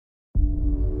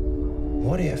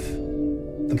what if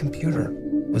the computer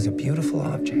was a beautiful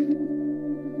object,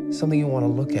 something you want to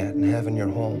look at and have in your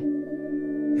home?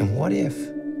 And what if,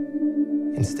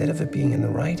 instead of it being in the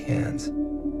right hands,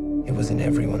 it was in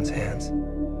everyone's hands?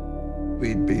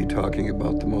 We'd be talking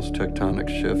about the most tectonic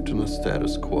shift in the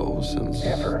status quo since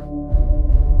Ever.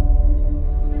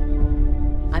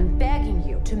 I'm begging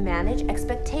you to manage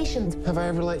expectations. Have I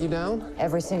ever let you down?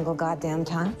 Every single goddamn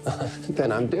time.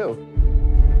 Then I'm due.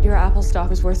 Your Apple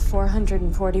stock is worth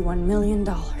 $441 million.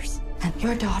 And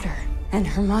your daughter and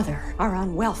her mother are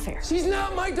on welfare. She's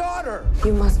not my daughter!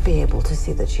 You must be able to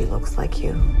see that she looks like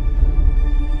you.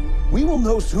 We will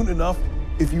know soon enough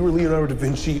if you were Leonardo da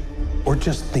Vinci or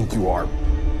just think you are.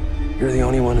 You're the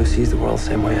only one who sees the world the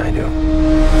same way I do.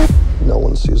 no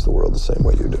one sees the world the same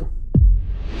way you do.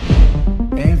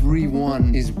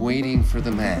 Everyone is waiting for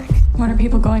the Mac. What are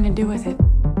people going to do with it?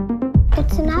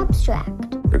 It's an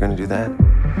abstract. They're gonna do that?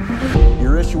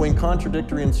 You're issuing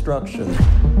contradictory instructions.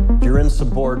 You're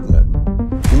insubordinate.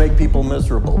 You make people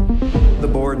miserable. The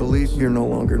board believes you're no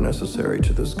longer necessary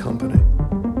to this company.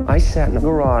 I sat in a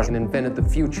garage and invented the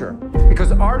future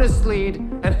because artists lead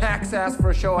and hacks ask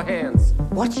for a show of hands.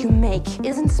 What you make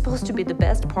isn't supposed to be the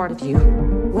best part of you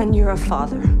when you're a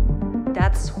father.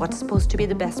 That's what's supposed to be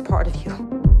the best part of you.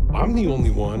 I'm the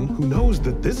only one who knows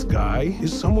that this guy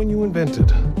is someone you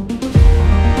invented.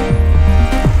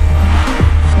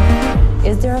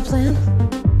 Is there a plan?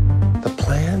 The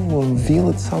plan will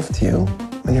reveal itself to you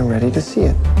when you're ready to see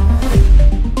it.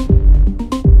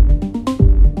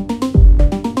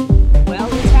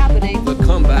 Well, it's happening. The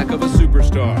comeback of a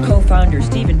superstar. Co-founder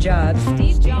Steve Jobs.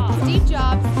 Steve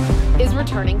Jobs is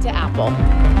returning to Apple.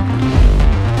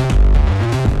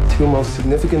 Two most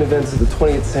significant events of the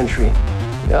 20th century.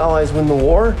 The Allies win the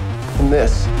war, and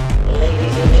this.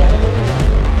 Ladies and gentlemen,